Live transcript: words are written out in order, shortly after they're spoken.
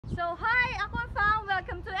So hi, ako Fang.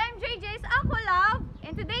 Welcome to MJJ's Ako Love.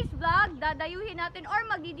 In today's vlog, dadayuhin natin or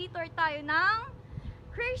magdi-detour tayo ng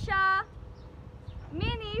Krizzia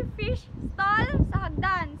mini fish stall sa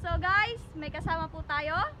Hagdan. So guys, may kasama po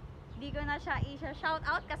tayo. Di ko na siya i-shout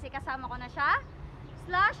out kasi kasama ko na siya.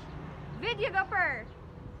 / videographer.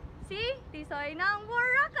 Si Tisoy ng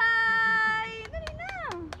Boracay. Dali na.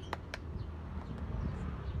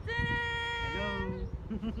 Hello.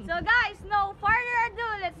 So guys, no further ado,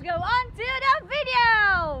 let's go on to the video.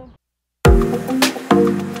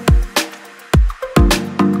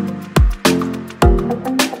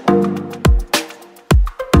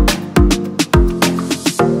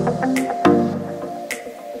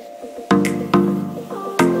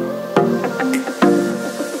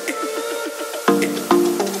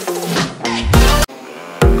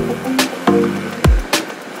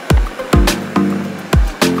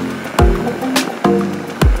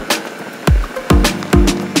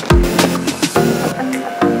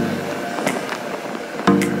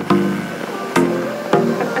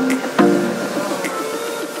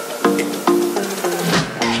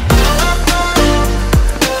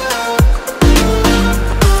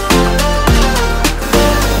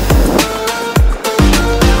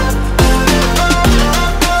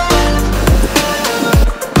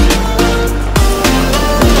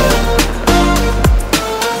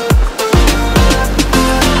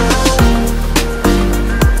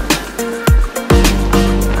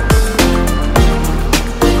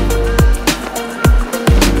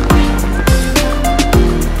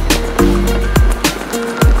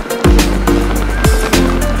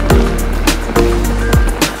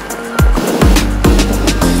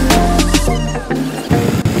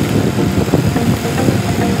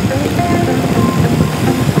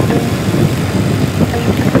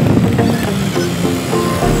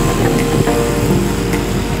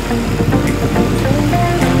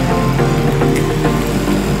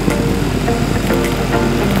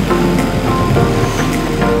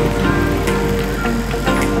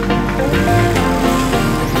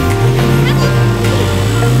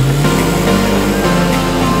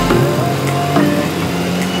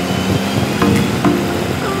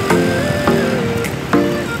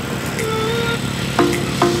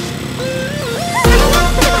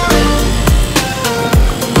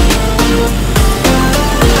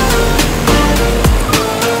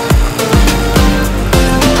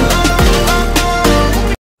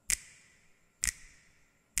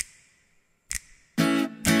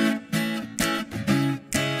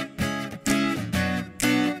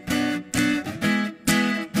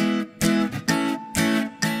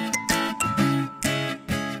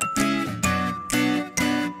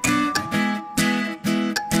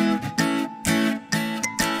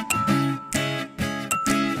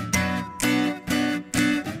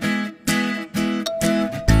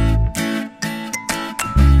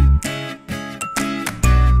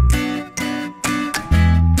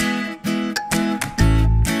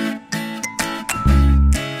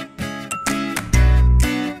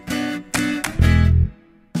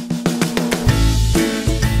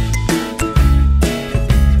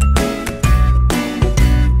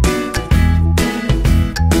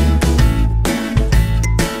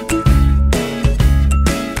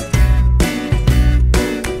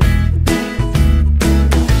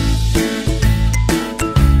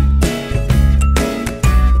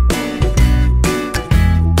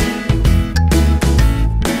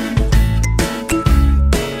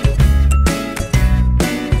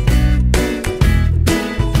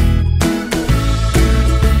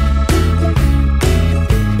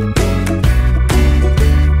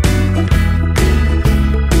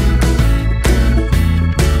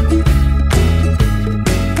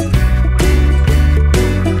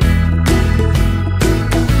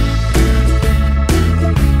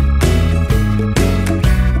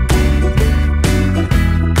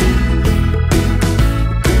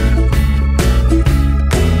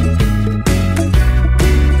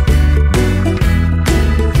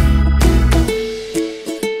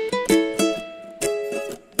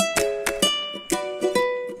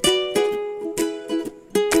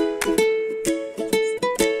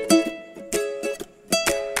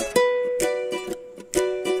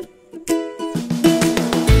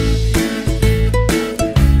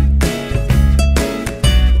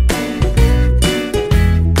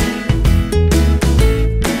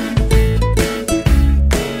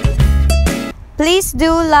 Please do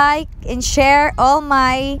like and share all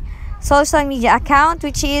my social media account,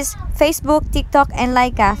 which is Facebook, TikTok, and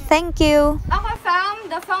Laika. Thank you. Ako Fam,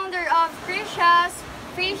 the founder of Krizzia's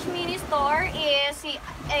Fish Mini Store is si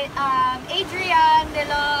Adrian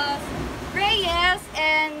Delosreyes. Reyes,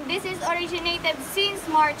 and this is originated since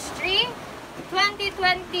March 3,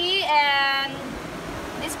 2020, and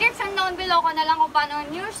description down below ko na lang kung paano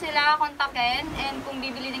nyo sila kontakin and kung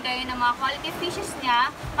bibili din kayo ng mga quality fishes niya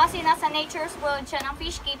kasi nasa nature's world siya ng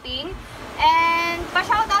fish keeping. And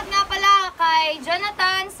pa-shoutout nga pala kay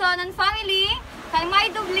Jonathan, Son and Family, kay May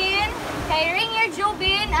Dublin, kay Rainier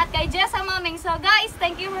Jubin, at kay Jessa Maming. So guys,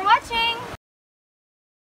 thank you for watching!